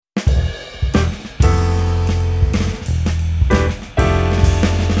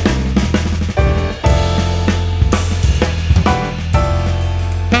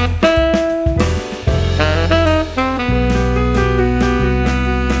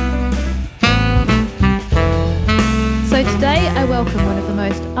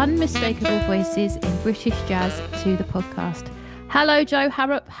most unmistakable voices in British jazz to the podcast. Hello, Joe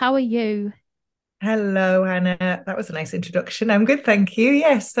Harrop. How are you? Hello, Hannah. That was a nice introduction. I'm good, thank you.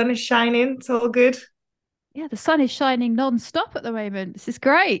 Yes, sun is shining. It's all good. Yeah, the sun is shining non-stop at the moment. This is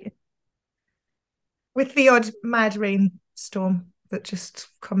great. With the odd mad rainstorm that just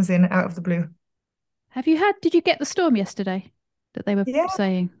comes in out of the blue. Did you get the storm yesterday that they were Yeah.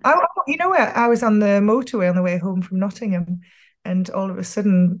 saying? You know what? I was on the motorway on the way home from Nottingham, and all of a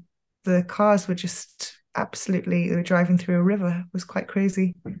sudden the cars were just they were driving through a river. It was quite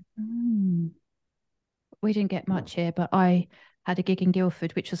crazy. Mm. We didn't get much here, but I had a gig in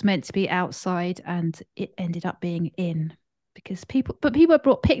Guildford, which was meant to be outside, and it ended up being in because people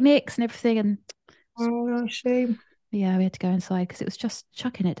brought picnics and everything, and Oh, shame. yeah, we had to go inside because it was just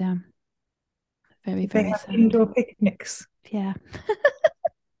chucking it down. Very, Did they very have sad. indoor picnics? Yeah.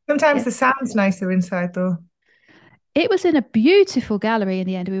 Sometimes Yeah. the sound's nicer inside, though. It was in a beautiful gallery in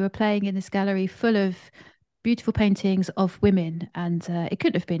the end. We were playing in this gallery full of beautiful paintings of women, and it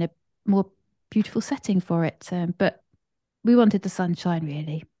couldn't have been a more beautiful setting for it. But we wanted the sunshine,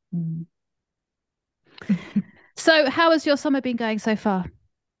 really. Mm. So, how has your summer been going so far?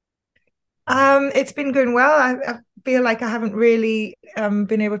 It's been going well. I feel like I haven't really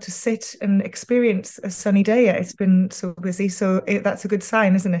been able to sit and experience a sunny day yet. It's been so busy, so that's a good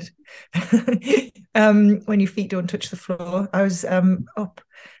sign, isn't it? When your feet don't touch the floor. I was up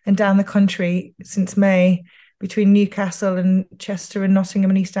and down the country since May between Newcastle and Chester and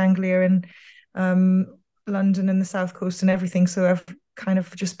Nottingham and East Anglia and um, London and the South Coast and everything. So I've kind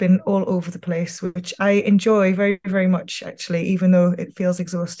of just been all over the place, which I enjoy very, very much, actually, even though it feels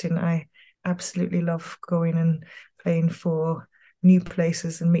exhausting. I absolutely love going and playing for new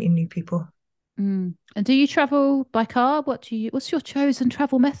places and meeting new people. Mm. And do you travel by car? What's your chosen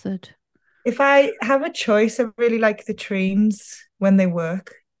travel method? If I have a choice, I really like the trains when they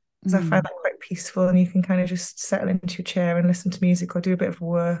work because I find Mm. that quite peaceful and you can kind of just settle into your chair and listen to music or do a bit of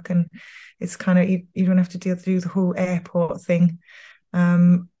work. And it's kind of, you don't have to do the whole airport thing.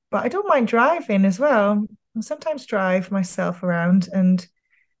 But I don't mind driving as well. I sometimes drive myself around and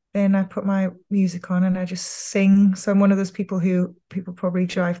then I put my music on and I just sing. So I'm one of those people who people probably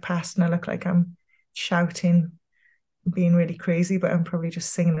drive past and I look like I'm shouting, being really crazy, but I'm probably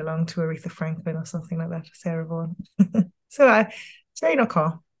just singing along to Aretha Franklin or something like that, Sarah Vaughan. So I train or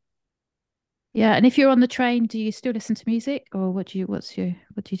car. Yeah, and if you're on the train, do you still listen to music, or what do you do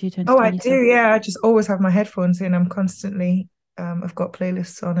to Oh, I entertain do. yourself? Yeah, I just always have my headphones in. I'm constantly, I've got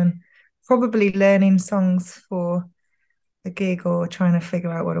playlists on and probably learning songs for a gig or trying to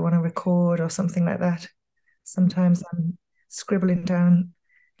figure out what I want to record or something like that. Sometimes I'm scribbling down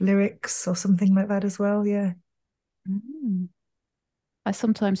lyrics or something like that as well. Yeah, Mm. I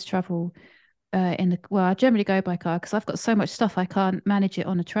sometimes travel I generally go by car because I've got so much stuff I can't manage it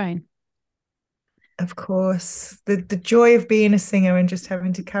on a train. of course. The joy of being a singer and just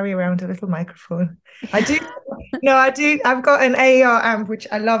having to carry around a little microphone. I do. No, I do. I've got an AER amp which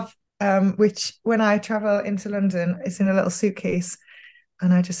I love. Which when I travel into London, it's in a little suitcase,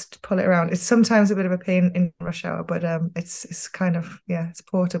 and I just pull it around. It's sometimes a bit of a pain in rush hour, but it's kind of yeah, it's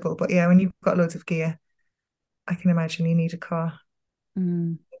portable. But yeah, when you've got loads of gear, I can imagine you need a car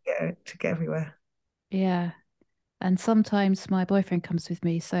Mm, to get everywhere. yeah. And sometimes my boyfriend comes with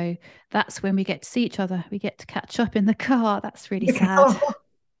me, so that's when we get to see each other. We get to catch up in the car. That's really sad.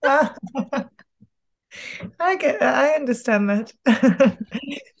 Ah, I get that. I understand that.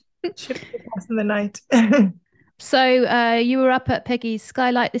 Should be passing the night. So, you were up at Peggy's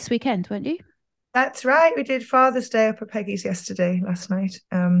Skylight this weekend, weren't you? That's right. We did Father's Day up at Peggy's last night,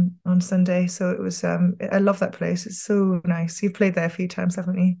 on Sunday. So it was I love that place. It's so nice. You've played there a few times,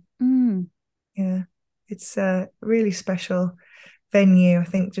 haven't you? Mm, Yeah. It's a really special venue. I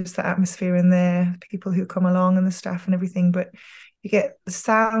think just the atmosphere in there, people who come along and the staff and everything. But you get the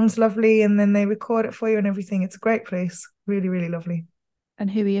sounds lovely and then they record it for you and everything. It's a great place. Really, really lovely.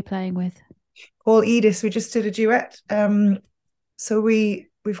 and who are you playing with? All Edis, we just did a duet. So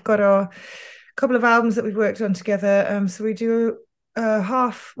we've got our couple of albums that we've worked on together. So we do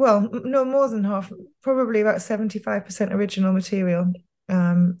half, well, no more than half, probably about 75% original material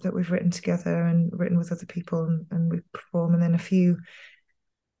that we've written together and written with other people and we perform, and then a few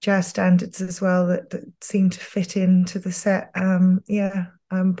jazz standards as well that seem to fit into the set. Yeah.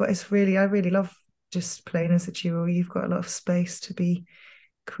 But it's really, I really love just playing as a duo. You've got a lot of space to be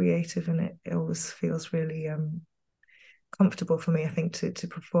creative and it always feels really comfortable for me, I think, to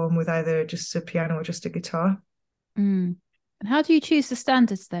perform with either just a piano or just a guitar. Mm. And how do you choose the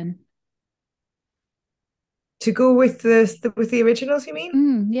standards then? To go with the originals, you mean?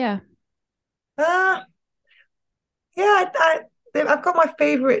 Mm, yeah. Uh yeah, I've got my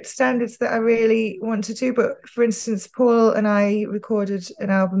favorite standards that I really want to do, but for instance, Paul and I recorded an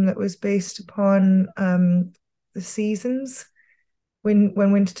album that was based upon the seasons when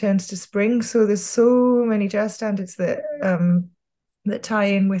winter turns to spring. So there's so many jazz standards that tie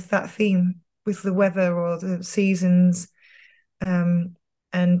in with that theme, with the weather or the seasons.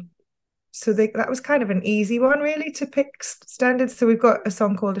 And so that was kind of an easy one, really, to pick standards. So we've got a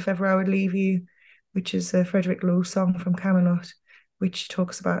song called "If Ever I Would Leave You," which is a Frederick Lowe song from Camelot, which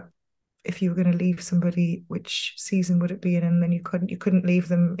talks about if you were going to leave somebody, which season would it be in? And then you couldn't leave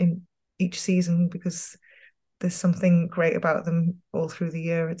them in each season because there's something great about them all through the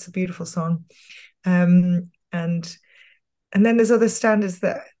year. It's a beautiful song. And then there's other standards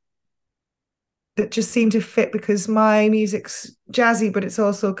that just seem to fit because my music's jazzy, but it's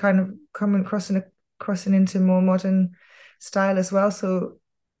also kind of coming crossing into more modern style as well. So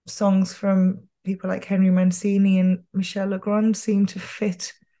songs from people like Henry Mancini and Michel Legrand seem to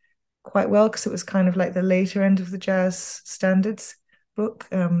fit quite well because it was kind of like the later end of the jazz standards book.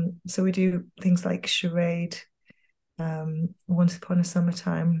 So we do things like Charade, Once Upon a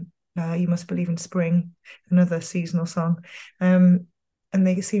Summertime, You Must Believe in Spring, another seasonal song. And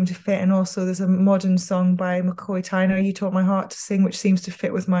they seem to fit. And also there's a modern song by McCoy Tyner, You Taught My Heart to Sing, which seems to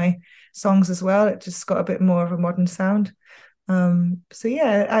fit with my songs as well. It just got a bit more of a modern sound. So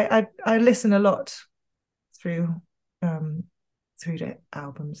yeah, I listen a lot through through the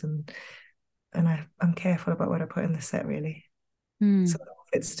albums, and I'm careful about what I put in the set, really, Hmm. so it all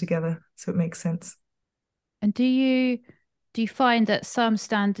fits together, so it makes sense. And do you find that some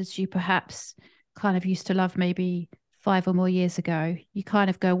standards you perhaps kind of used to love maybe 5 or more years ago, you kind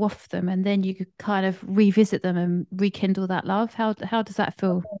of go off them and then you could kind of revisit them and rekindle that love? How does that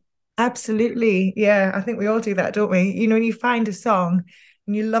feel? Absolutely. Yeah, I think we all do that, don't we? You know, when you find a song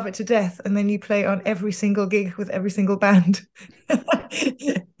and you love it to death, and then you play it on every single gig with every single band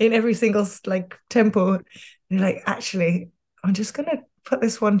in every single like tempo. And you're like, actually, I'm just gonna put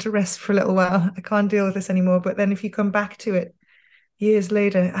this one to rest for a little while. I can't deal with this anymore. But then if you come back to it years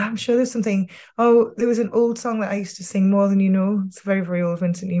later, I'm sure there's something. Oh, there was an old song that I used to sing, More Than You Know. It's a very, very old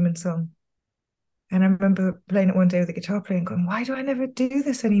Vincent Newman song. And I remember playing it one day with the guitar player and going, why do I never do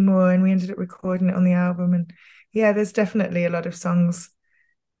this anymore? And we ended up recording it on the album. And yeah, there's definitely a lot of songs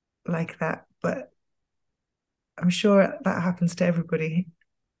like that. But I'm sure that happens to everybody.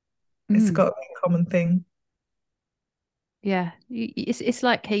 It's Mm. got to be a common thing. Yeah, it's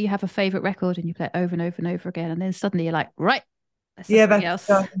like hey, you have a favorite record and you play it over and over and over again, and then suddenly you're like, right, let's have Yeah, something that's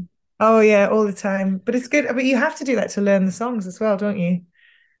else. oh yeah, all the time. But it's good. But you have to do that to learn the songs as well, don't you?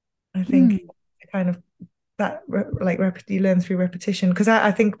 I think Mm. kind of that you learn through repetition. Because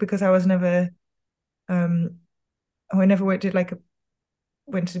I think because I was never I never went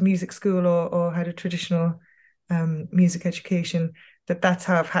to music school or had a traditional music education, that's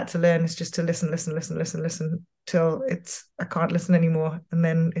how I've had to learn, is just to listen, listen, listen, listen, listen till it's I can't listen anymore, and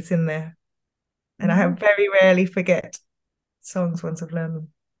then it's in there. And I Mm. have very rarely forget songs once I've learned them.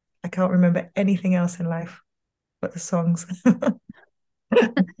 I can't remember anything else in life but the songs.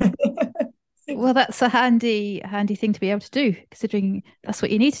 Well, that's a handy thing to be able to do, considering that's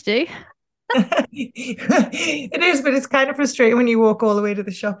what you need to do. It is, but it's kind of frustrating when you walk all the way to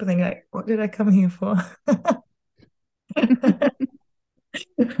the shop and then you're like, what did I come here for?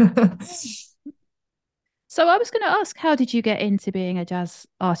 So I was going to ask, how did you get into being a jazz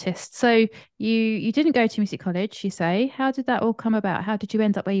artist? So you didn't go to music college, you say. How did that all come about? How did you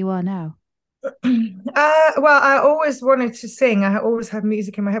end up where you are now? Well, I always wanted to sing. I always had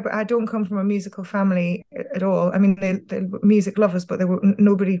music in my head, but I don't come from a musical family at all. I mean, they were music lovers, but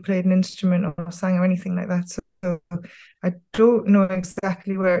nobody played an instrument or sang or anything like that. So I don't know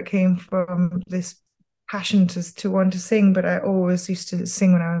exactly where it came from, this passion to want to sing, but I always used to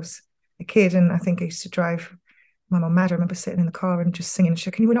sing when I was a kid. And I think I used to drive my mum mad. I remember sitting in the car and just singing. She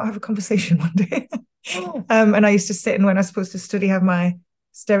said, can we not have a conversation one day? And I used to sit, and when I was supposed to study, have my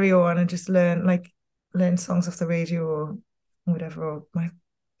stereo on and just learn songs off the radio or whatever, or my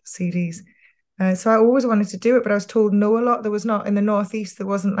CDs. So I always wanted to do it, but I was told no a lot. There was not in the Northeast. There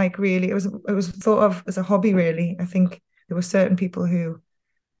wasn't like really. It was thought of as a hobby. Really, I think there were certain people who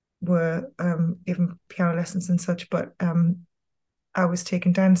were given piano lessons and such, but I was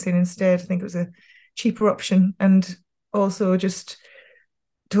taking dancing instead. I think it was a cheaper option, and also just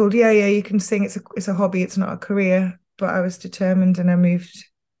told, yeah, yeah, you can sing. It's a hobby. It's not a career. But I was determined, and I moved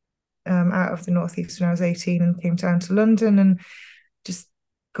out of the Northeast when I was 18 and came down to London and just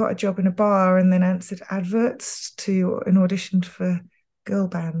got a job in a bar, and then answered adverts to and auditioned for girl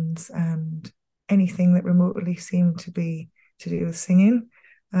bands and anything that remotely seemed to be to do with singing.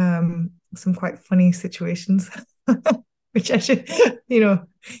 Some quite funny situations. which I should,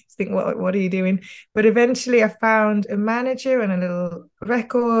 think, what are you doing? But eventually I found a manager and a little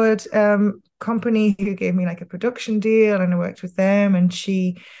record company who gave me like a production deal, and I worked with them. And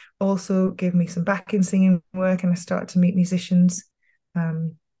she also gave me some backing singing work, and I started to meet musicians.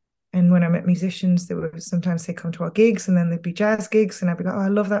 Um, and when I met musicians, they would sometimes they come to our gigs, and then there'd be jazz gigs, and I'd be like, oh, I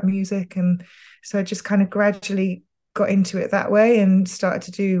love that music. And so I just kind of gradually got into it that way and started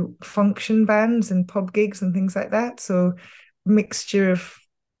to do function bands and pub gigs and things like that. So mixture of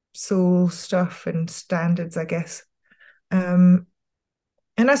soul stuff and standards, I guess. Um,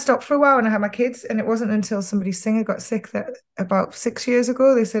 and I stopped for a while when I had my kids, and it wasn't until somebody's singer got sick that about 6 years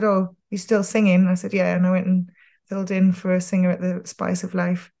ago, they said, oh, you still singing? And I said, yeah. And I went and filled in for a singer at the Spice of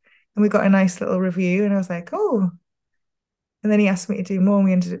Life. And we got a nice little review. And I was like, oh. And then he asked me to do more. And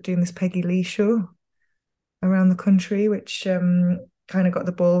we ended up doing this Peggy Lee show around the country, which kind of got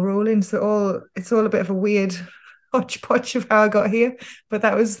the ball rolling. So it's all a bit of a weird hodgepodge of how I got here. But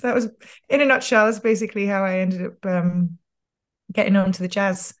that was in a nutshell, that's basically how I ended up getting onto the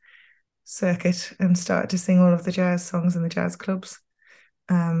jazz circuit and started to sing all of the jazz songs in the jazz clubs.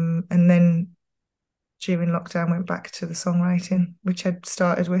 And then during lockdown went back to the songwriting, which I'd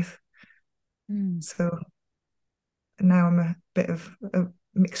started with. Mm. So now I'm a bit of a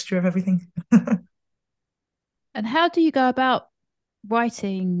mixture of everything. And how do you go about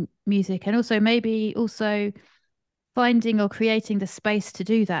writing music, and also maybe also finding or creating the space to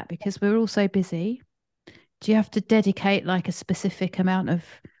do that, because we're all so busy? Do you have to dedicate like a specific amount of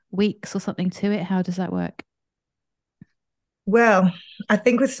weeks or something to it? How does that work? Well, I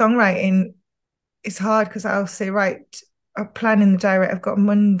think with songwriting, it's hard because I'll say, right, I plan in the diary, I've got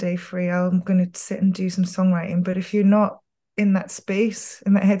Monday free, I'm going to sit and do some songwriting. But if you're not in that space,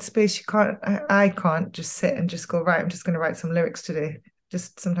 in that headspace, you can't, I can't just sit and just go, right, I'm just going to write some lyrics today.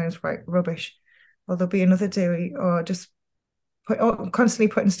 Just sometimes write rubbish. Or there'll be another day, or just constantly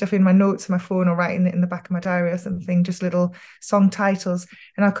putting stuff in my notes on my phone, or writing it in the back of my diary or something, just little song titles.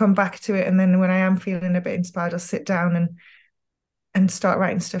 And I'll come back to it. And then when I am feeling a bit inspired, I'll sit down and start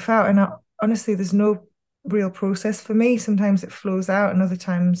writing stuff out. And honestly, there's no real process for me. Sometimes it flows out, and other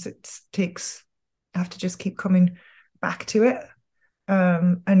times I have to just keep coming back to it.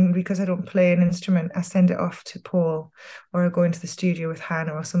 And because I don't play an instrument, I send it off to Paul, or I go into the studio with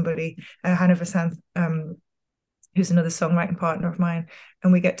Hannah or somebody, Hannah Vasanth, who's another songwriting partner of mine,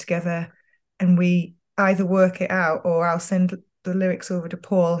 and we get together and we either work it out, or I'll send the lyrics over to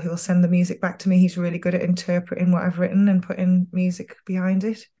Paul, who will send the music back to me. He's really good at interpreting what I've written and putting music behind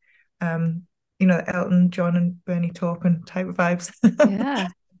it. Um, Elton John and Bernie Taupin type of vibes. Yeah.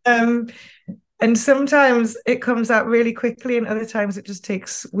 um, and sometimes it comes out really quickly, and other times it just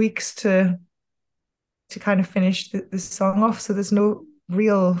takes weeks to kind of finish the song off. So there's no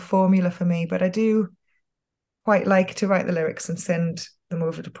real formula for me, but I do quite like to write the lyrics and send them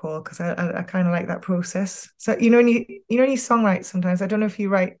over to Paul, because I kind of like that process. So when you songwrite, sometimes I don't know if you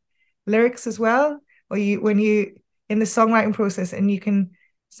write lyrics as well, or when you in the songwriting process, and you can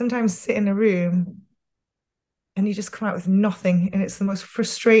sometimes sit in a room and you just come out with nothing, and it's the most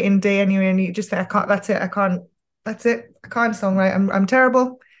frustrating day anyway, and you just say, I can't, that's it, I can't songwrite, I'm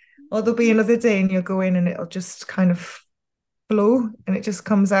terrible. Or there'll be another day and you'll go in and it'll just kind of flow, and it just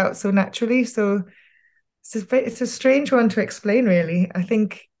comes out so naturally. So it's a strange one to explain, really. I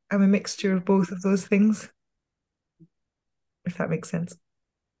think I'm a mixture of both of those things, if that makes sense.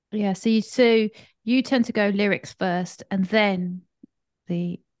 Yeah. So you tend to go lyrics first and then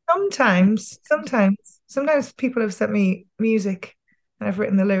the Sometimes people have sent me music and I've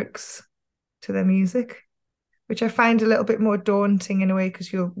written the lyrics to their music, which I find a little bit more daunting in a way,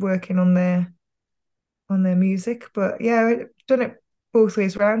 because you're working on their music. But yeah, I've done it both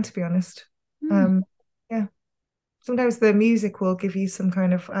ways around, to be honest. hmm. Um, yeah. Sometimes the music will give you some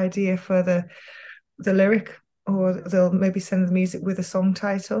kind of idea for the lyric, or they'll maybe send the music with a song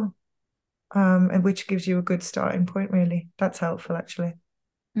title, and which gives you a good starting point, really. That's helpful, actually.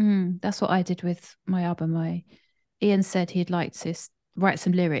 That's what I did with my album. Ian said he'd like to write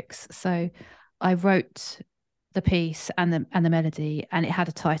some lyrics, so I wrote the piece and the melody, and it had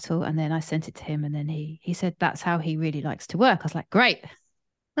a title, and then I sent it to him, and then he said that's how he really likes to work. I was like, great.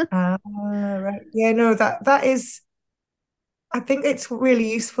 Right. Yeah, no, that is, I think it's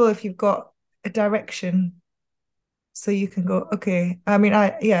really useful if you've got a direction, so you can go, okay. I mean,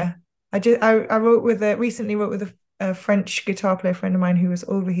 I recently wrote with a French guitar player friend of mine who was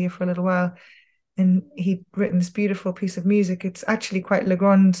over here for a little while, and he'd written this beautiful piece of music. It's actually quite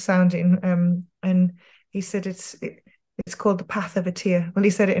Legrand sounding, and he said it's called The Path of a Tear. Well,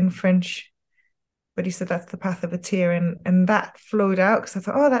 he said it in French, but he said that's the path of a tear, and that flowed out, because I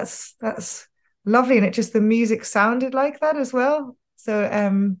thought, oh, that's lovely, and it just the music sounded like that as well.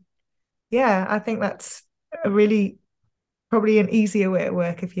 So yeah, I think that's a really probably an easier way to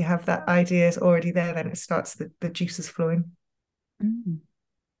work if you have that idea is already there, then it starts the juices flowing. Mm.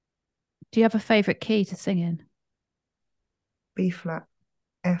 Do you have a favorite key to sing in? B flat,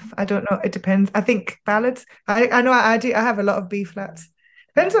 F. I don't know. It depends. I think ballads. I know I do. I have a lot of B flats.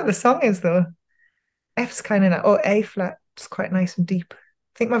 Depends what the song is though. F's kind of or A flat. It's quite nice and deep.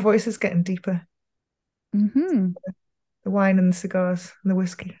 I think my voice is getting deeper. Hmm. The wine and the cigars and the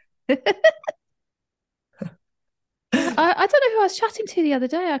whiskey. Yeah, I don't know who I was chatting to the other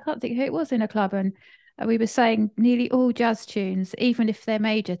day. I can't think who it was in a club, and we were saying nearly all jazz tunes, even if they're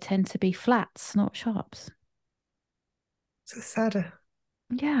major, tend to be flats, not sharps. So sadder.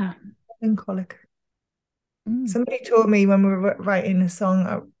 Yeah. Melancholic. Mm. Somebody told me when we were writing a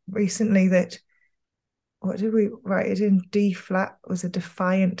song recently that what did we write it in? D flat was a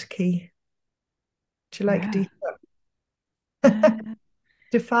defiant key. Do you like Yeah. D flat? Uh,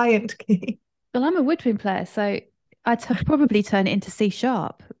 Defiant key. well, I'm a woodwind player, so probably turn it into C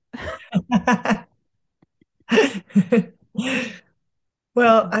sharp.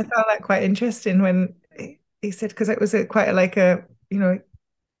 Well, I found that quite interesting when he said because it was quite like a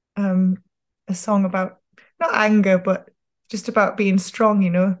um a song about not anger but just about being strong. He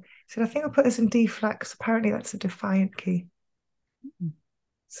said I think I'll put this in D flat because apparently that's a defiant key.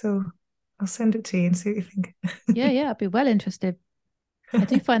 So I'll send it to you and see what you think. Yeah, yeah, I'd be well interested. I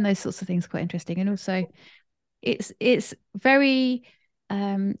do find those sorts of things quite interesting, and also it's very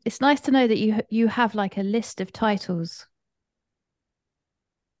it's nice to know that you have like a list of titles,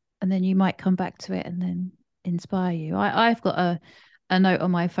 and then you might come back to it and then inspire you. I've got a note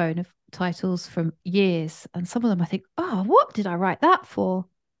on my phone of titles from years, and some of them I think, oh, what did I write that for?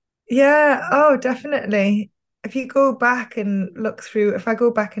 Yeah, oh, definitely. If I go back and look through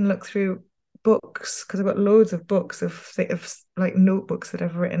books, because I've got loads of books of like notebooks that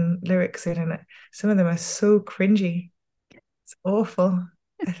I've written lyrics in, and some of them are so cringy. It's awful.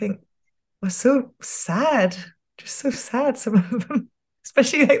 I think we're so sad, just so sad, some of them,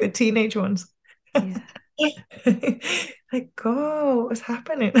 especially like the teenage ones. Yeah. Like, oh, what's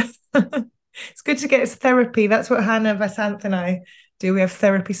happening? It's good to get therapy. That's what Hannah Vasanth and I do. We have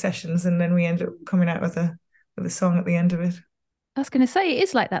therapy sessions, and then we end up coming out with a song at the end of it. I was going to say it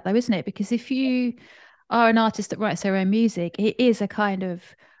is like that though, isn't it? Because if you are an artist that writes their own music, it is a kind of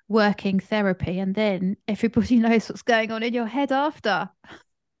working therapy, and then everybody knows what's going on in your head after.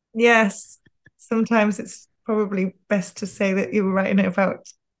 Yes, sometimes it's probably best to say that you were writing it about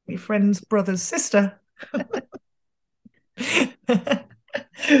your friend's brother's sister.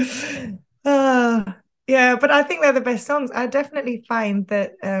 Yeah, but I think they're the best songs. I definitely find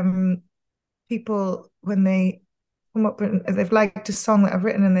that people when they come up and they've liked a song that I've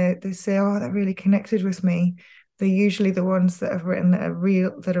written and they say, "Oh, that really connected with me." They're usually the ones that I've written that are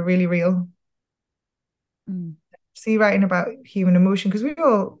real, that are really real. Mm. See, writing about human emotion because we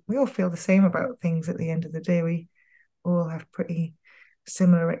all feel the same about things at the end of the day. We all have pretty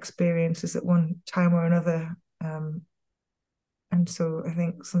similar experiences at one time or another. And so I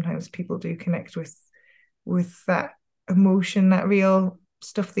think sometimes people do connect with that emotion, that real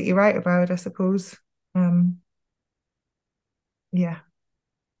stuff that you write about, I suppose. Um, yeah,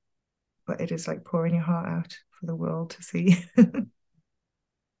 but it is like pouring your heart out for the world to see.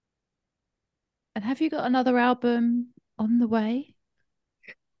 And have you got another album on the way?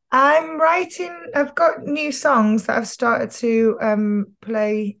 I've got new songs that I've started to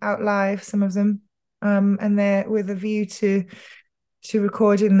play out live, some of them. And they're with a view to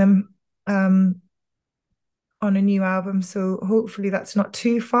recording them on a new album. So hopefully that's not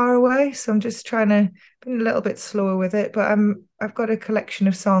too far away. So I'm just trying to be a little bit slower with it, but I've got a collection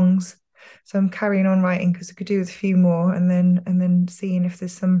of songs. So I'm carrying on writing because I could do with a few more and then seeing if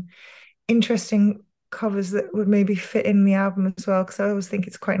there's some interesting covers that would maybe fit in the album as well. Because I always think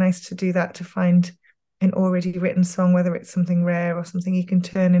it's quite nice to do that, to find an already written song, whether it's something rare or something you can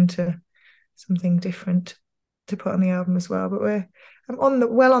turn into something different to put on the album as well. But I'm on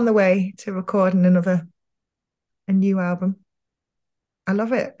the way to recording a new album. I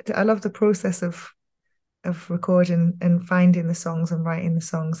love it. I love the process of recording and finding the songs and writing the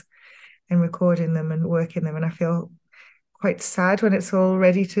songs and recording them and working them. And I feel quite sad when it's all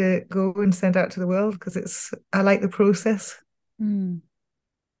ready to go and send out to the world because I like the process. Mm.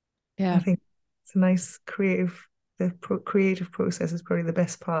 I Yeah. think it's a nice creative process is probably the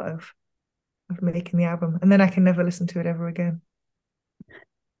best part of making the album. And then I can never listen to it ever again.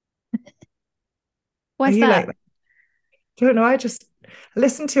 Are Why's you like that? that? Don't know. I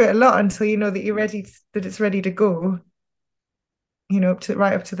listen to it a lot until you know that you're ready, that it's ready to go, up to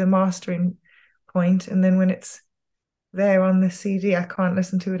right up to the mastering. point, and then when it's there on the CD, I can't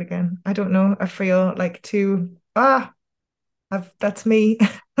listen to it again. I don't know. I feel like too that's me.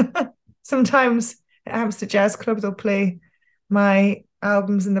 Sometimes at Hamster Jazz Club, they'll play my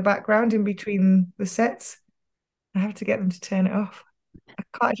albums in the background in between the sets. I have to get them to turn it off.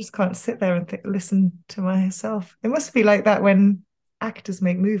 I just can't sit there and listen to myself. It must be like that when actors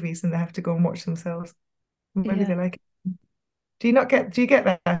make movies and they have to go and watch themselves. Maybe Yeah. they like it. Do you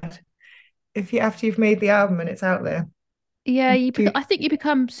get that? If you after you've made the album and it's out there, Yeah, do you, I think you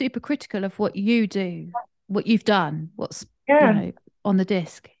become super critical of what you do, what you've done, what's, you yeah. know, on the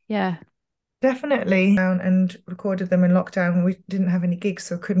disc. Yeah. Definitely. Down and recorded them in lockdown. We didn't have any gigs,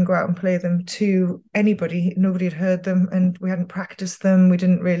 so couldn't go out and play them to anybody. Nobody had heard them, and we hadn't practiced them. We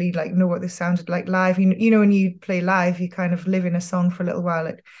didn't really like know what they sounded like live. You know, when you play live, you kind of live in a song for a little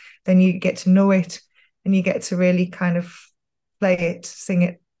while. Then you get to know it, and you get to really kind of play it, sing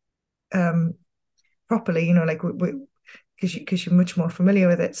it properly. You know, like because you're much more familiar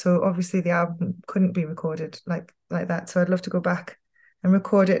with it. So obviously the album couldn't be recorded like that. So I'd love to go back and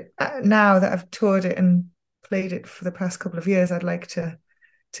record it now that I've toured it and played it for the past couple of years. I'd like to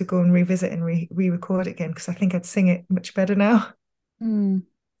go and revisit and re-record it again because I think I'd sing it much better now. Mm.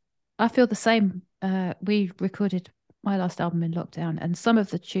 I feel the same. We recorded my last album in lockdown, and some of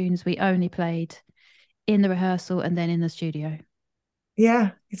the tunes we only played in the rehearsal and then in the studio.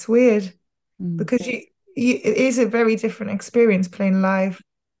 Yeah, it's weird Mm. because it is a very different experience playing live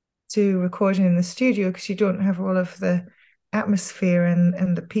to recording in the studio because you don't have all of the atmosphere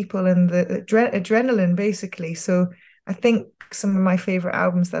and the people and the adrenaline basically. So I think some of my favorite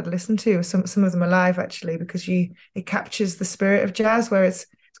albums that I listen to, some of them are live actually because you it captures the spirit of jazz where it's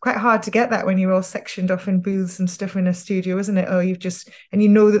quite hard to get that when you're all sectioned off in booths and stuff in a studio, isn't it? Oh, you've just and you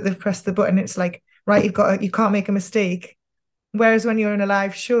know that they've pressed the button. It's like right, you can't make a mistake. Whereas when you're in a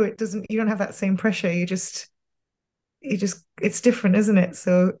live show, you don't have that same pressure. You just it's different, isn't it?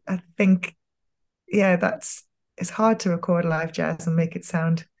 So I think yeah, that's it's hard to record live jazz and make it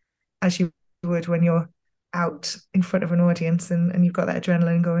sound as you would when you're out in front of an audience and you've got that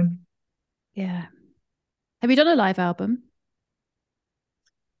adrenaline going. Yeah. Have you done a live album?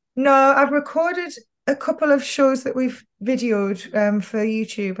 No, I've recorded a couple of shows that we've videoed for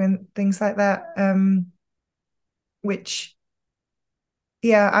YouTube and things like that. Which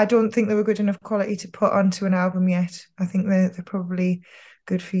yeah, I don't think they were good enough quality to put onto an album yet. I think they're probably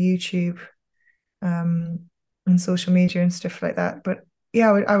good for YouTube. And social media and stuff like that. But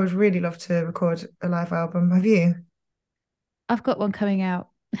yeah, I would really love to record a live album. Have you? I've got one coming out.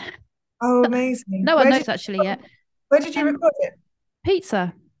 Oh, amazing. No one knows actually yet. Where did you Um, record it?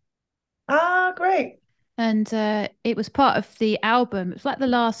 Pizza. Ah, great. And it was part of the album. It was like it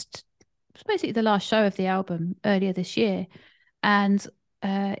was basically the last show of the album earlier this year. And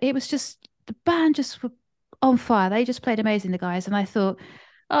it was just, the band just were on fire. They just played amazing, the guys. And I thought,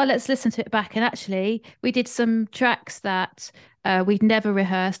 oh, let's listen to it back. And actually, we did some tracks that we'd never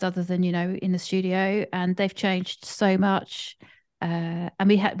rehearsed other than, in the studio. And they've changed so much. And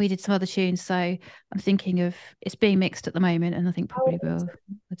we did some other tunes. So I'm thinking of it's being mixed at the moment. And I think Oh, probably we'll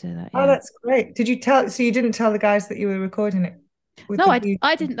do that. oh, Yeah. that's great. So you didn't tell the guys that you were recording it with No, the I, view?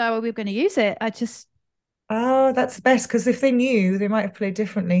 I didn't know we were going to use it. I just, Oh, that's the best because if they knew, they might have played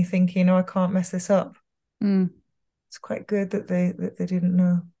differently, thinking, "Oh, I can't mess this up." mm. It's quite good that they didn't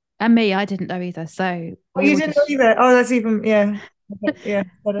know. And me, I didn't know either. So Oh, we you all didn't know just either. Oh, that's even yeah,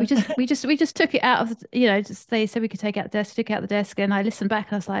 we better. just we just we just took it out of just they said we could take out the desk, took out the desk, and I listened back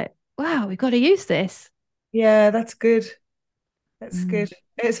and I was like, wow, we've got to use this. Yeah, that's good. That's Mm. good,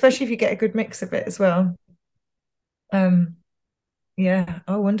 especially if you get a good mix of it as well. Um, yeah.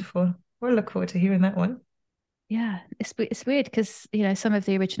 Oh, wonderful. We'll look forward to hearing that one. Yeah, it's weird because some of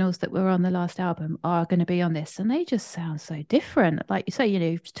the originals that were on the last album are going to be on this, and they just sound so different. Like you say,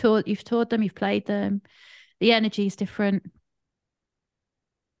 you've toured them, you've played them, the energy is different.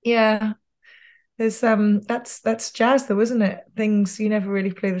 Yeah. There's that's jazz though, isn't it? Things you never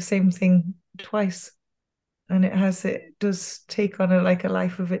really play the same thing twice. And it does take on a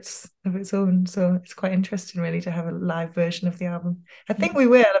life of its own. So it's quite interesting really to have a live version of the album. I think we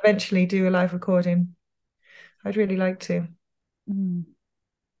will eventually do a live recording. I'd really like to. Mm.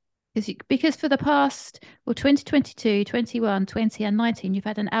 Because for the past, well, 2022, 21, 20, and 19, you've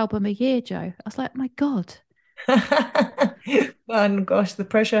had an album a year, Joe. I was like, my God. And gosh, the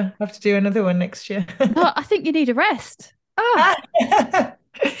pressure. I have to do another one next year. No, I think you need a rest. Ah,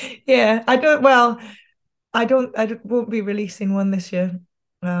 Yeah, I won't be releasing one this year.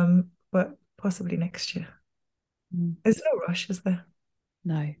 But possibly next year. mm, There's no rush, is there?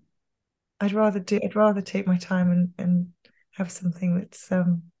 no. I'd rather take my time and have something that's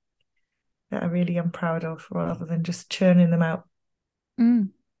that I really am proud of, rather than just churning them out. Mm.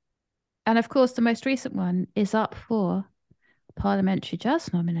 And of course, the most recent one is up for Parliamentary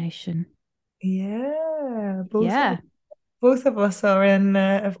Jazz nomination. Yeah, Yeah. both of us are in.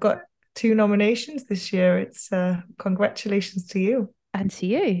 Have got two nominations this year. It's congratulations to you. And to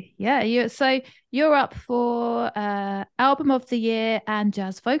you. Yeah. You're up for Album of the Year and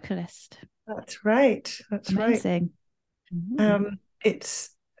Jazz Vocalist. That's right. That's right. Amazing. Mhm. It's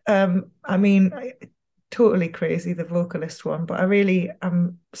I mean, totally crazy, the vocalist one, but I really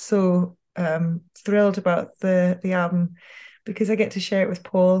am so thrilled about the album because I get to share it with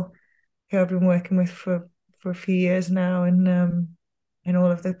Paul, who I've been working with for a few years now, and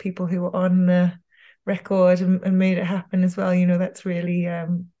all of the people who were on the record and made it happen as well. You know, that's really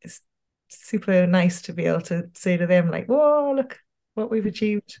it's super nice to be able to say to them like, "Whoa, look what we've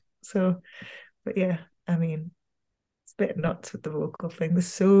achieved." So, but yeah, I mean, it's a bit nuts with the vocal thing. There's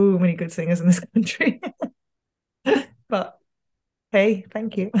so many good singers in this country. But hey,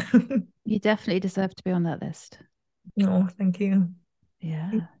 thank you. You definitely deserve to be on that list. No, thank you.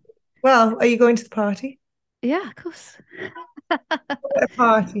 Yeah. Well, are you going to the party? Yeah, of course. A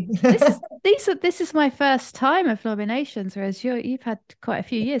party. This is my first time of nominations, whereas you've had quite a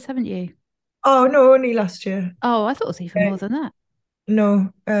few years, haven't you? Oh no, only last year. Oh, I thought it was even more than that.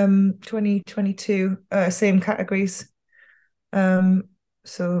 No, 2022, same categories. Um,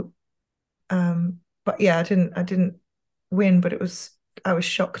 so but yeah, I didn't win, but I was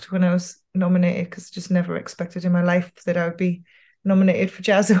shocked when I was nominated because I just never expected in my life that I would be nominated for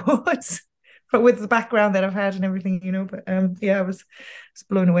Jazz Awards. But with the background that I've had and everything, you know, but yeah, I was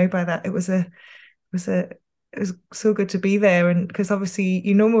blown away by that. It was so good to be there, and because obviously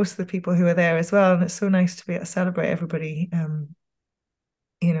you know most of the people who are there as well, and it's so nice to be able to celebrate everybody.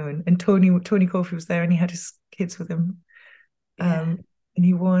 You know, and Tony Kofi was there and he had his kids with him. Yeah. And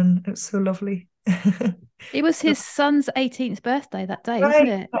he won. It was so lovely. It was So his son's 18th birthday that day, wasn't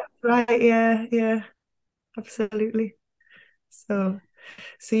right, it? that's right, yeah, yeah, absolutely. Yeah.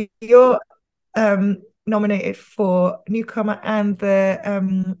 So you're nominated for newcomer and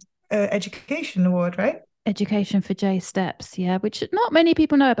the education award, right? Education for J Steps, yeah, which not many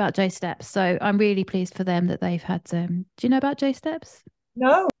people know about J Steps. So I'm really pleased for them that they've had. Do you know about J Steps?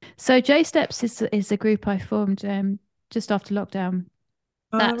 No. So J Steps is a group I formed just after lockdown.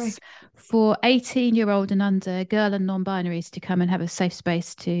 All right. That's for 18-year-old and under girl and non-binaries to come and have a safe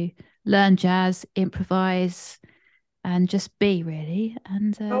space to learn jazz, improvise, and just be really.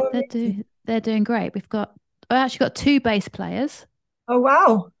 And Oh, amazing. they're doing great. I actually got two bass players. Oh,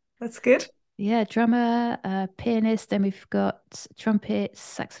 wow. That's good. Yeah, drummer, pianist. Then we've got trumpets,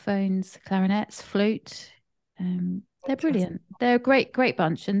 saxophones, clarinets, flute. They're Fantastic. brilliant. They're a great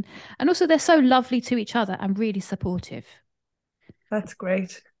bunch, and also they're so lovely to each other and really supportive. That's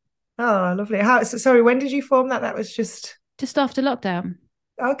great. Oh, lovely. Sorry, when did you form that? That was just Just after lockdown.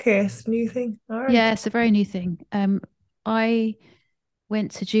 okay, it's a new thing. All Yeah, right. it's a very new thing. I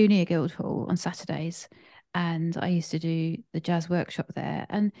went to Junior Guildhall on Saturdays, and I used to do the jazz workshop there,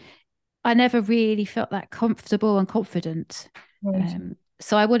 and I never really felt that comfortable and confident. Right.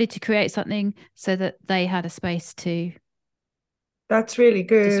 So I wanted to create something so that they had a space to That's really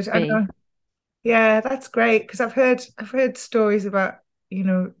good. just I be. know. Yeah, that's great because I've heard stories about, you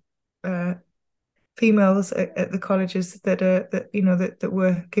know, uh females at the colleges that you know that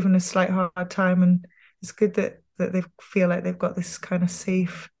were given a slight hard time, and it's good that they feel like they've got this kind of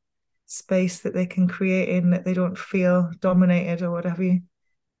safe space that they can create in, that they don't feel dominated or whatever.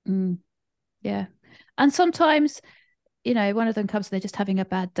 Mm, yeah. And sometimes, one of them comes, they're just having a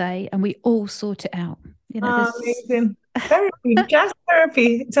bad day, and we all sort it out. Oh, There's, amazing. Therapy, jazz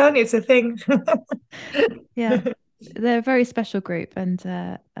therapy. I'm telling you, it's a thing. yeah, they're a very special group, and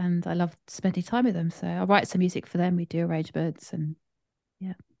I love spending time with them. So I write some music for them. We do arrangements, and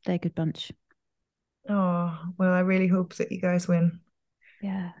yeah, they're a good bunch. Oh, well, I really hope that you guys win.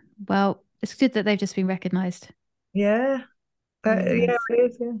 Yeah. Well, it's good that they've just been recognised. Yeah, Really yeah, nice. it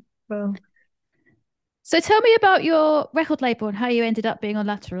is. Yeah. Well, So tell me about your record label and how you ended up being on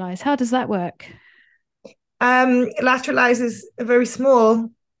Lateralize. How does that work? Lateralize is a very small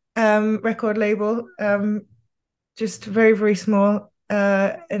record label, just very, very small,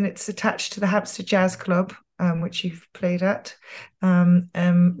 and it's attached to the Hampstead Jazz Club, which you've played at,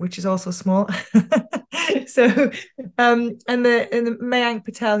 which is also small. So, and the Mayank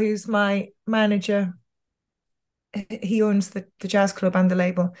Patel, who's my manager, he owns the jazz club and the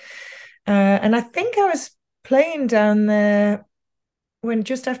label. And I think I was playing down there when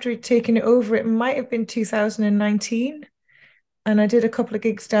just after he'd taken it over. It might have been 2019, and I did a couple of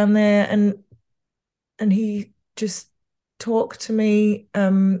gigs down there, and he just talk to me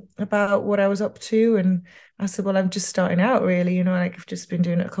about what I was up to, and I said, well, I'm just starting out really, like I've just been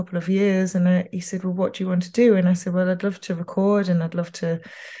doing it a couple of years. And he said, well, what do you want to do? And I said, well, I'd love to record, and I'd love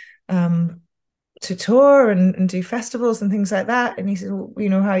um to tour and do festivals and things like that. And he said,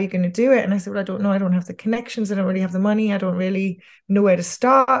 well, how are you going to do it? And I said, well, I don't know. I don't have the connections. I don't really have the money. I don't really know where to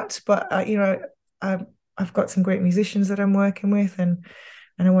start. But I, I've got some great musicians that I'm working with, and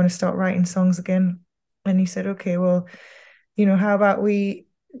I want to start writing songs again. And he said, okay, well, how about we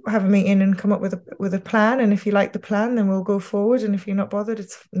have a meeting and come up with a plan? And if you like the plan, then we'll go forward. And if you're not bothered,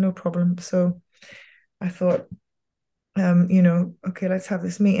 it's no problem. So I thought, okay, let's have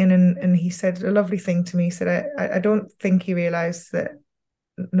this meeting. And he said a lovely thing to me. He said, I don't think you realize that,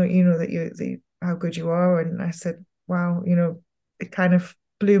 no, that how good you are. And I said, wow, it kind of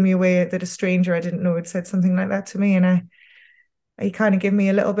blew me away that a stranger I didn't know had said something like that to me. And he kind of gave me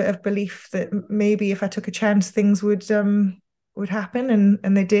a little bit of belief that maybe if I took a chance, things would happen,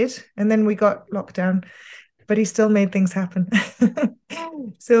 and they did. And then we got locked down, but he still made things happen.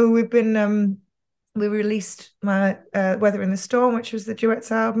 So we released my Weather in the Storm, which was the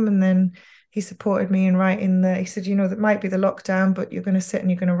duets album, and then he supported me in writing he said, that might be the lockdown, but you're going to sit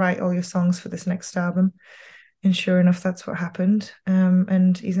and you're going to write all your songs for this next album. And sure enough, that's what happened.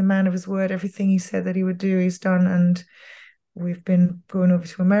 And he's a man of his word. Everything he said that he would do, he's done. And we've been going over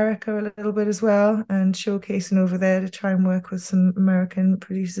to America a little bit as well, and showcasing over there to try and work with some American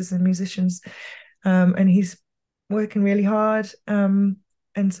producers and musicians. And he's working really hard and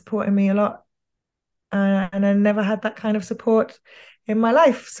supporting me a lot. And I never had that kind of support in my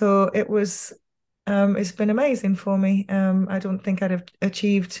life. So it's been amazing for me. I don't think I'd have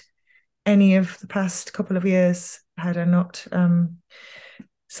achieved any of the past couple of years had I not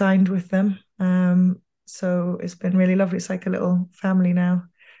signed with them. So it's been really lovely. It's like a little family now.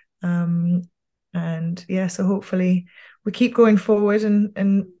 Um, and yeah, so hopefully we keep going forward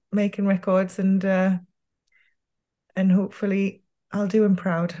and making records, and hopefully I'll do him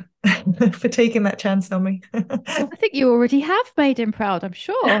proud for taking that chance on me. I think you already have made him proud, I'm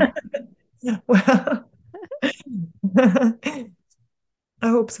sure. Well, I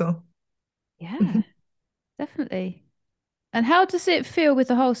hope so. Yeah, definitely. And how does it feel with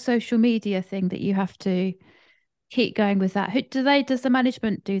the whole social media thing that you have to keep going with that? Does the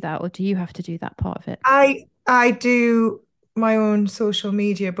management do that, or do you have to do that part of it? I do my own social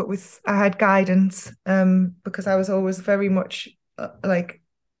media, but I had guidance because I was always very much like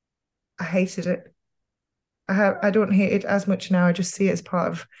I hated it. I don't hate it as much now. I just see it as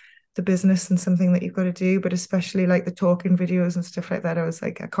part of the business and something that you've got to do. But especially like the talking videos and stuff like that, I was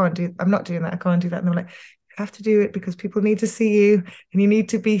like, I'm not doing that. I can't do that. And they're like, you have to do it because people need to see you and you need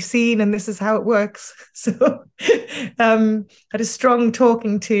to be seen, and this is how it works. So I had a strong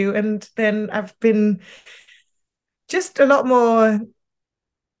talking to, and then I've been just a lot more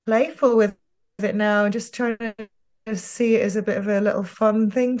playful with it now, and just trying to see it as a bit of a little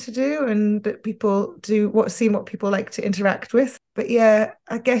fun thing to do, and that people do seeing what people like to interact with. But yeah,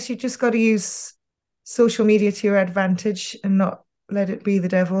 I guess you just got to use social media to your advantage and not let it be the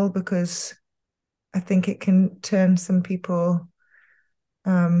devil, because I think it can turn some people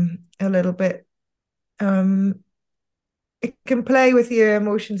a little bit it can play with your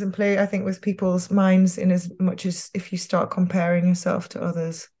emotions and play, I think, with people's minds, in as much as if you start comparing yourself to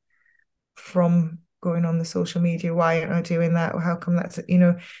others from going on the social media. Why aren't I doing that? Or how come that's,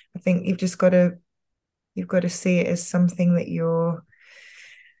 I think you've got to see it as something that you're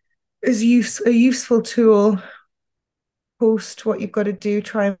a useful tool. Post what you've got to do,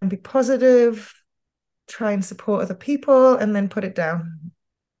 try and be positive, try and support other people, and then put it down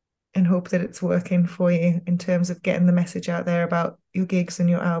and hope that it's working for you in terms of getting the message out there about your gigs and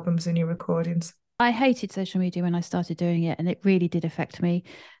your albums and your recordings. I hated social media when I started doing it, and it really did affect me.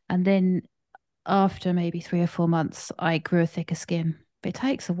 And then after maybe 3 or 4 months, I grew a thicker skin. But it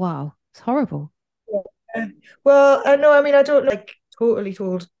takes a while. It's horrible. Yeah. Well, I know, I mean, I don't like totally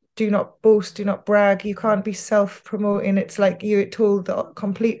told, do not boast, do not brag. You can't be self-promoting. It's like you're told the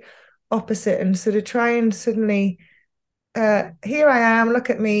complete opposite. And so to try and suddenly, here I am, look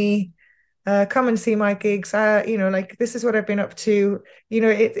at me, come and see my gigs. Like this is what I've been up to.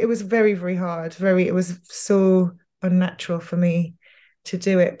 It was very, very hard. It was so unnatural for me to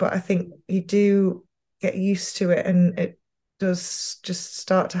do it. But I think you do get used to it, and it does just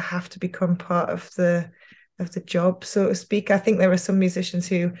start to have to become part of the job, so to speak. I think there are some musicians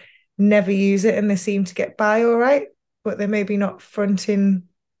who never use it and they seem to get by all right, but they're maybe not fronting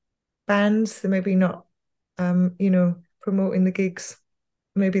bands. They're maybe not promoting the gigs.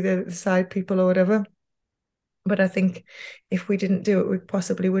 Maybe they're the side people or whatever. But I think if we didn't do it, we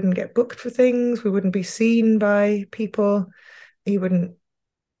possibly wouldn't get booked for things. We wouldn't be seen by people. You wouldn't,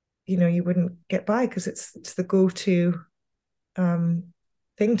 you wouldn't get by because it's the go-to um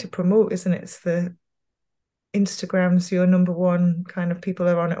thing to promote, isn't it? It's the Instagram's your number one kind of people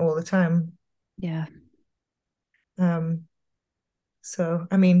are on it all the time. Yeah. Um, so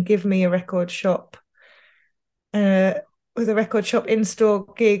I mean, give me a record shop, uh, with a record shop in-store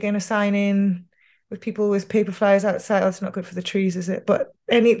gig and a sign-in with people with paper flyers outside. Oh, it's not good for the trees, is it? But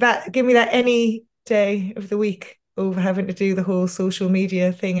give me that any day of the week over having to do the whole social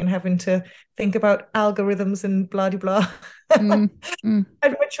media thing and having to think about algorithms and blah blah blah. Mm, mm.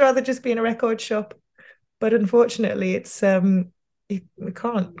 I'd much rather just be in a record shop. But unfortunately, we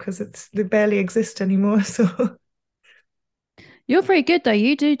can't because they barely exist anymore. So You're very good though.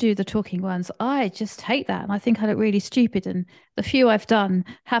 You do the talking ones. I just hate that, and I think I look really stupid. And the few I've done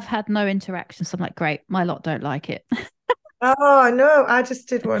have had no interaction. So I'm like, great, my lot don't like it. oh no, I just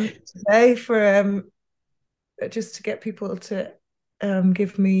did one today for just to get people to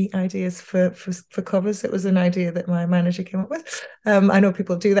give me ideas for covers. It was an idea that my manager came up with. I know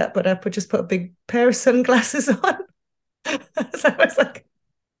people do that, but just put a big pair of sunglasses on. So I was like,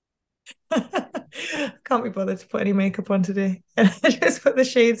 can't be bothered to put any makeup on today. And I just put the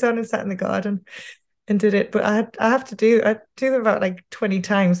shades on and sat in the garden and did it. But I do them about like 20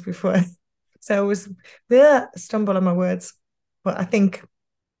 times before. So I was there, stumble on my words. But I think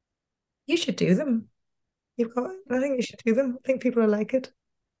you should do them. I think you should do them. I think people will like it.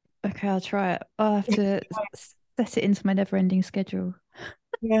 Okay, I'll try it. I'll have to set it into my never-ending schedule.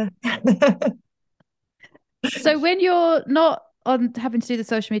 Yeah. So when you're not on having to do the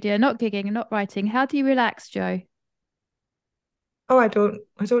social media, not gigging and not writing, how do you relax, Joe? Oh, I don't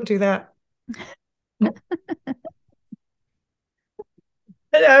do that.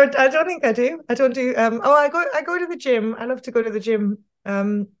 I don't think I do. I don't do I go to the gym. I love to go to the gym.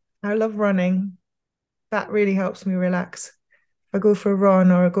 I love running. That really helps me relax. If I go for a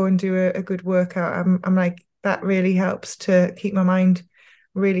run or I go and do a good workout, I'm like that really helps to keep my mind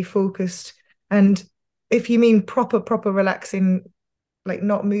really focused. And if you mean proper relaxing, like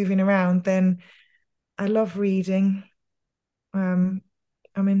not moving around, then I love reading. Um,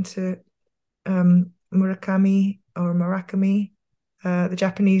 I'm into Murakami, the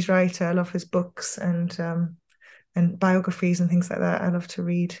Japanese writer. I love his books and biographies and things like that. I love to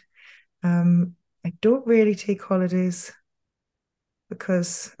read. I don't really take holidays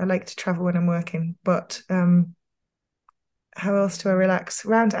because I like to travel when I'm working. But how else do I relax?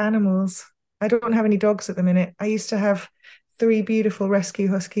 Around animals. I don't have any dogs at the minute. I used to have three beautiful rescue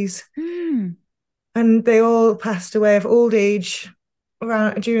huskies, Mm, and they all passed away of old age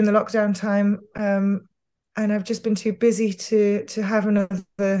around during the lockdown time. And I've just been too busy to have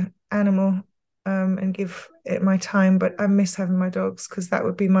another animal and give it my time. But I miss having my dogs because that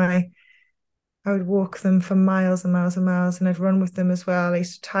would be my I would walk them for miles and miles and miles, and I'd run with them as well. I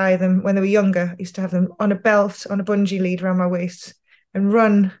used to tie them when they were younger. I used to have them on a belt, on a bungee lead around my waist, and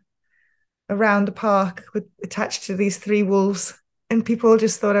run around the park with attached to these three wolves. And people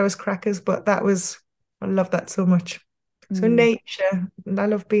just thought I was crackers, but I love that so much. So mm. nature, I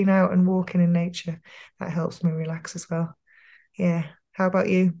love being out and walking in nature. That helps me relax as well. Yeah. How about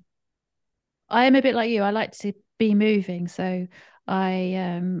you? I am a bit like you. I like to be moving, so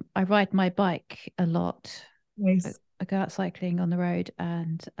I ride my bike a lot. I, Nice. I go out cycling on the road,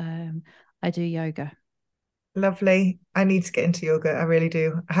 and I do yoga. Lovely. I need to get into yoga. I really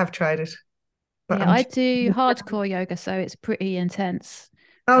do. I have tried it, but Yeah, I do hardcore yoga, so it's pretty intense.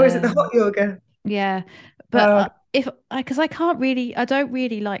 oh, is it the Um, hot yoga? yeah, but Oh, if because I can't really, I don't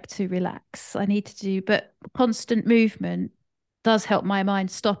really like to relax. I need to do, but constant movement does help my mind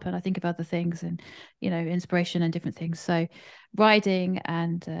stop and I think of other things and inspiration and different things. So riding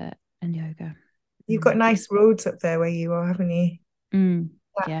and yoga. you've got Mm. nice roads up there where you are, haven't you? Mm.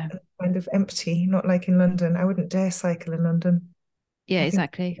 Flat Yeah, and kind of empty, not like in London. I wouldn't dare cycle in London. yeah, I think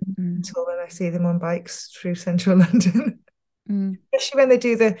exactly. Mm. until then I see them on bikes through central London, Mm. especially when they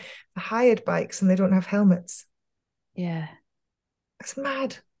do the hired bikes and they don't have helmets. Yeah, That's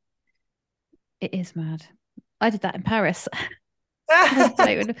mad. it is mad. I did that in Paris.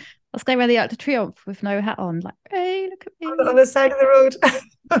 I was going around the Arc de Triomphe with no hat on, like, hey, look at On me. the side of the road.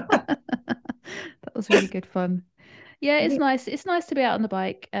 That was really good fun. Yeah, it's nice. It's nice to be out on the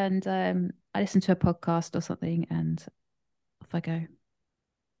bike and I listen to a podcast or something and off I go.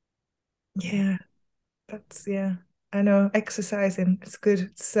 Yeah. Yeah, yeah. I know exercising. It's good.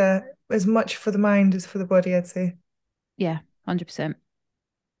 It's as much for the mind as for the body, I'd say. Yeah, 100%.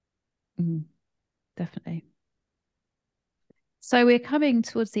 Mm, definitely. So we're coming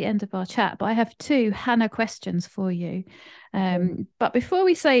towards the end of our chat, but I have two Hannah questions for you. But before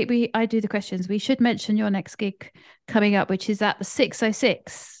we say I do the questions, we should mention your next gig coming up, which is at the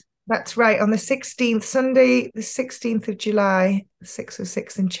 606. That's right, on the 16th, Sunday, the 16th of July,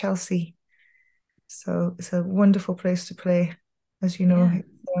 606 in Chelsea. So it's a wonderful place to play. As you know,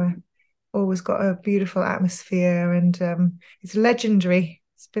 Yeah, it's always got a beautiful atmosphere and it's legendary.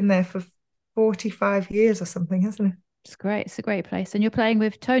 It's been there for 45 years or something, hasn't it? it's great. It's a great place. And you're playing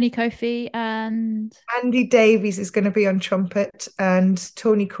with Tony Kofi and Andy Davies is going to be on trumpet and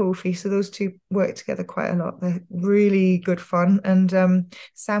Tony Kofi. So those two work together quite a lot. They're really good fun. And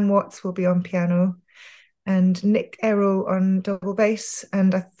Sam Watts will be on piano and Nick Errow on double bass.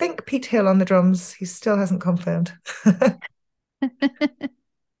 And I think Pete Hill on the drums. He still hasn't confirmed.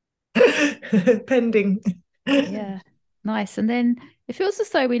 Pending. yeah, nice. And then it feels as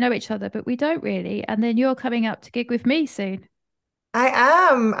though we know each other, but we don't really. And then you're coming up to gig with me soon. I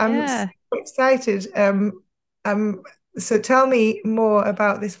am. I'm so Yeah. excited. Um, so tell me more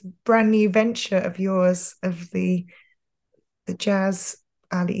about this brand new venture of yours, of the Jazz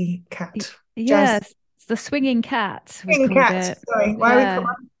Alley Cat. Jazz Yes. It's the swinging cat, we've King called Cat. it. Sorry, why are we Yeah.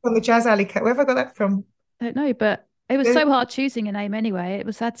 calling the Jazz Alley Cat? Where have I got that from? I don't know, but it was so hard choosing a name anyway. It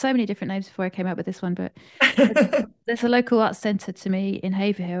was had so many different names before I came up with this one, but there's a local arts centre to me in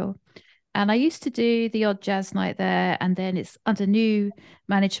Haverhill. And I used to do the odd jazz night there, and then it's under new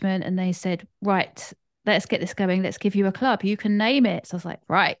management, and they said, right, let's get this going. Let's give you a club. You can name it. So I was like,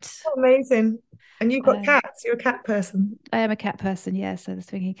 right. Amazing. And you've got Um, cats. You're a cat person. I am a cat person, yeah. So the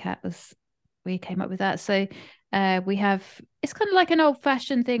swinging cat was we came up with that. So we have it's kind of like an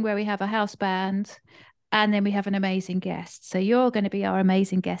old-fashioned thing where we have a house band and then we have an amazing guest. So you're going to be our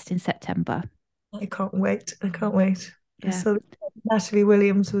amazing guest in September. I can't wait. I can't wait. Yeah. So Natalie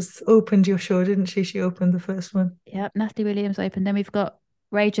Williams was opened your show, didn't she? She opened the first one. Yeah. Natalie Williams open. Then we've got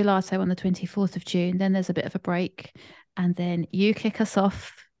Ray Gelato on the 24th of June. Then there's a bit of a break. And then you kick us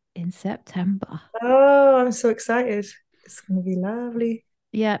off in September. Oh, I'm so excited. It's going to be lovely.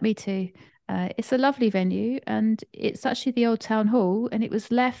 Yeah, me too. It's a lovely venue, and it's actually the old town hall, and it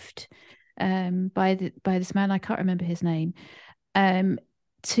was left by this man I can't remember his name um,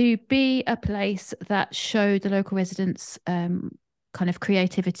 to be a place that showed the local residents kind of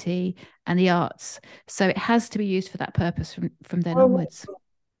creativity and the arts. So it has to be used for that purpose from then Oh, onwards.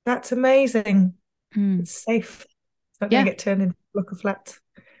 that's amazing. Mm. It's safe. It's not going Yeah, to get turned into a block of flats.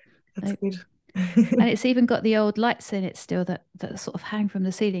 That's no. good. And it's even got the old lights in it still that sort of hang from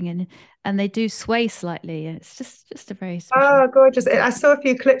the ceiling and they do sway slightly. And it's just a very special. Oh, gorgeous. I saw a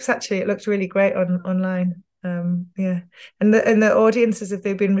few clips actually. It looked really great online. Yeah. And the audiences, have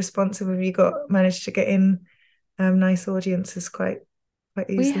they been responsive? Have you got managed to get in nice audiences quite We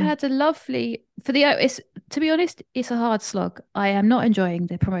easily? had a lovely for the it's to be honest, it's a hard slog. I am not enjoying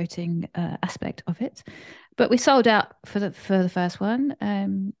the promoting aspect of it, but we sold out for the first one,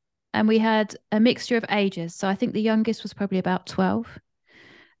 and we had a mixture of ages. So I think the youngest was probably about 12,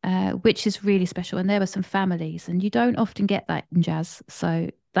 which is really special. And there were some families, and you don't often get that in jazz, so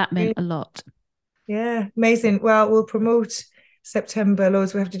that meant Yeah, a lot. yeah, amazing. Well, we'll promote September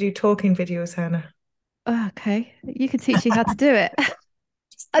loads. We have to do talking videos, Hannah. Okay, you can teach you how to do it.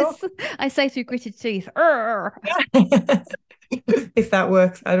 Just I, talk. s- I say through gritted teeth. "Urgh." If that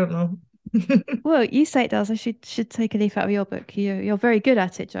works, I don't know. Well, you say it does. I should take a leaf out of your book. You're very good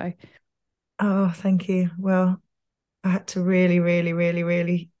at it, Joe. Oh, thank you. Well, I had to really, really, really,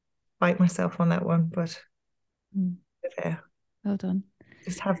 really fight myself on that one, but Mm, there. well done.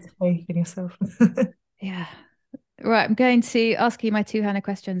 Just have the faith in yourself. Yeah. Right. I'm going to ask you my two Hannah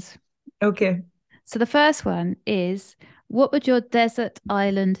questions. Okay. So the first one is, what would your desert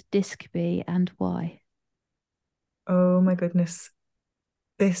island disc be and why? Oh my goodness.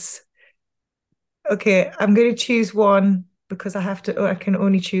 This. Okay, I'm going to choose one because I have to, I can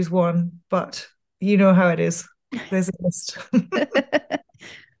only choose one, but you know how it is. There's a list.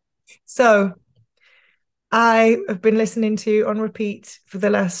 So I have been listening to on repeat for the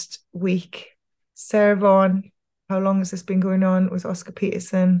last week. Sarah Vaughan, how long has this been going on? It was Oscar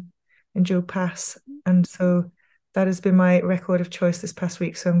Peterson and Joe Pass. And so that has been my record of choice this past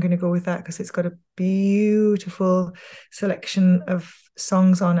week. So I'm going to go with that because it's got a beautiful selection of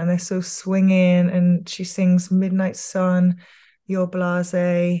songs on and they're so swinging. And she sings Midnight Sun, Your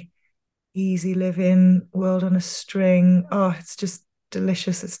Blase, Easy Living, World on a String. Oh, it's just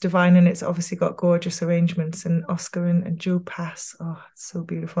delicious. It's divine, and it's obviously got gorgeous arrangements. And Oscar and Joe Pass. Oh, it's so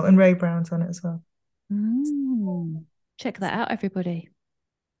beautiful. And Ray Brown's on it as well. Mm. Check that out, everybody.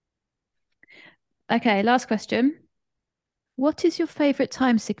 Okay, last question. What is your favorite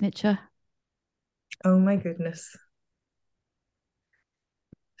time signature? Oh my goodness.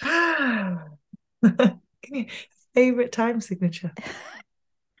 Give me favorite time signature.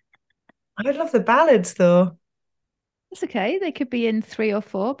 I love the ballads though. That's okay. They could be in three or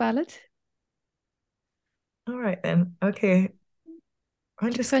four ballad. All right then. Okay. I'm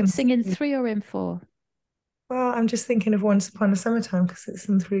Do you just prefer to gonna sing in say, three or in four? well, I'm just thinking of Once Upon a Summertime because it's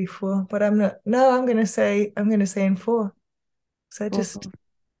in three, four, but I'm not. No, I'm gonna say in four. So I Four, just four.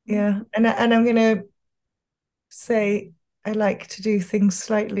 yeah, and I'm gonna say I like to do things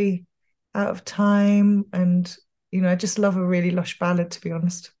slightly out of time, and I just love a really lush ballad, to be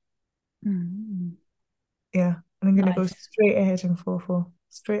honest. Mm, Yeah, and I'm gonna go nice. straight ahead in 4/4,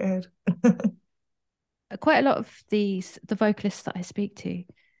 straight ahead. Quite a lot of the vocalists that I speak to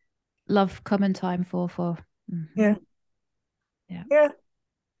love Common Time 4/4. Yeah, Yeah. yeah.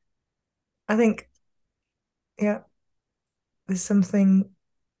 I think yeah, there's something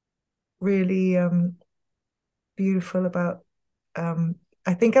really beautiful about.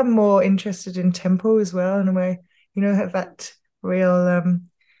 I think I'm more interested in tempo as well, in a way. Have that real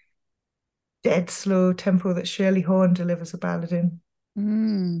dead slow tempo that Shirley Horn delivers a ballad in.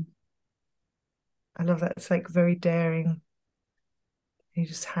 Mm, I love that. It's like very daring. You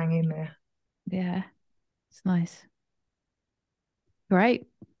just hang in there. yeah, it's nice. Great.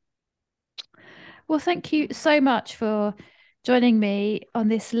 Well, thank you so much for joining me on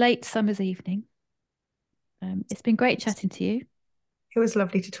this late summer's evening. It's been great chatting to you. It was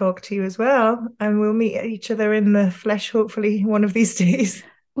lovely to talk to you as well, and we'll meet each other in the flesh hopefully one of these days.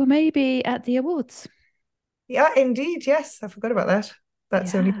 Well, maybe at the awards. Yeah, indeed. Yes, I forgot about that.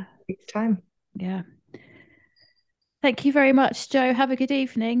 That's only Yeah, a week's time. yeah. Thank you very much, Joe. Have a good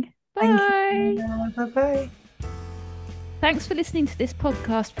evening. Thank you. Bye. Bye bye. Thanks for listening to this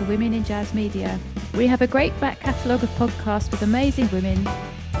podcast for Women in Jazz Media. We have a great back catalogue of podcasts with amazing women,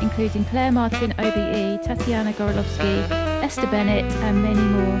 including Claire Martin, OBE, Tatiana Gorilovsky, Esther Bennett, and many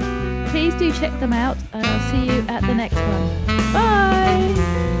more. Please do check them out, and I'll see you at the next one.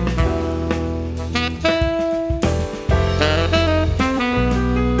 Bye!